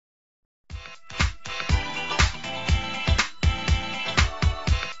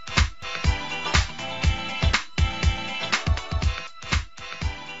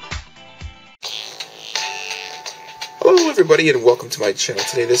everybody, and welcome to my channel.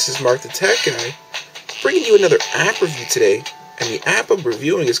 Today this is Mark the Tech Guy, bringing you another app review today, and the app I'm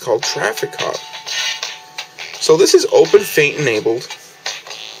reviewing is called Traffic Cop. So this is open feint enabled.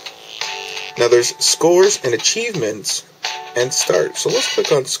 Now there's scores and achievements and start. So let's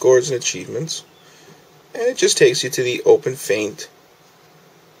click on scores and achievements, and it just takes you to the open feint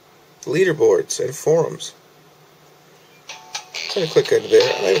leaderboards and forums. I'm going to click on there,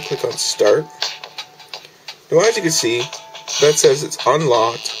 and I'm going to click on start. Now as you can see, that says it's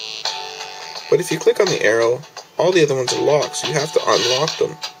unlocked, but if you click on the arrow, all the other ones are locked, so you have to unlock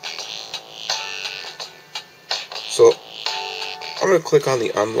them. So I'm going to click on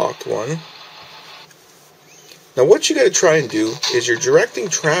the unlocked one. Now what you got to try and do is you're directing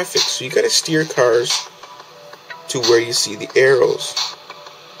traffic, so you got to steer cars to where you see the arrows.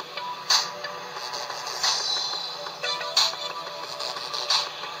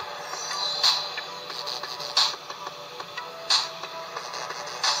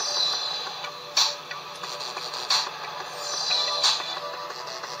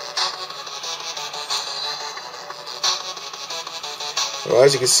 Well,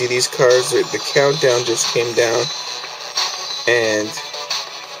 as you can see, these cars, the countdown just came down, and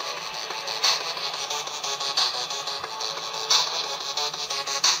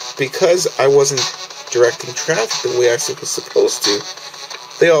because I wasn't directing traffic the way I was supposed to,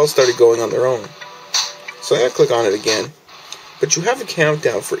 they all started going on their own. So I'm going to click on it again, but you have a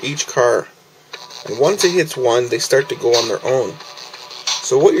countdown for each car, and once it hits 1, they start to go on their own.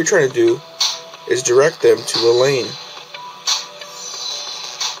 So what you're trying to do is direct them to a lane,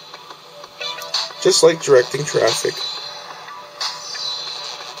 just like directing traffic.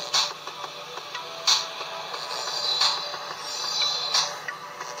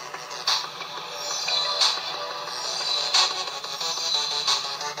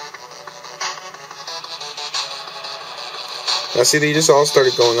 Now see, they just all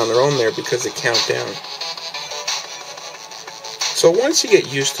started going on their own there because they count down. So once you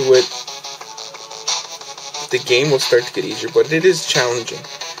get used to it, the game will start to get easier, but it is challenging.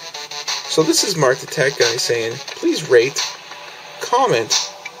 So this is Mark the Tech Guy saying, please rate,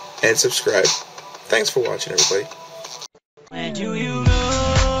 comment, and subscribe. Thanks for watching, everybody.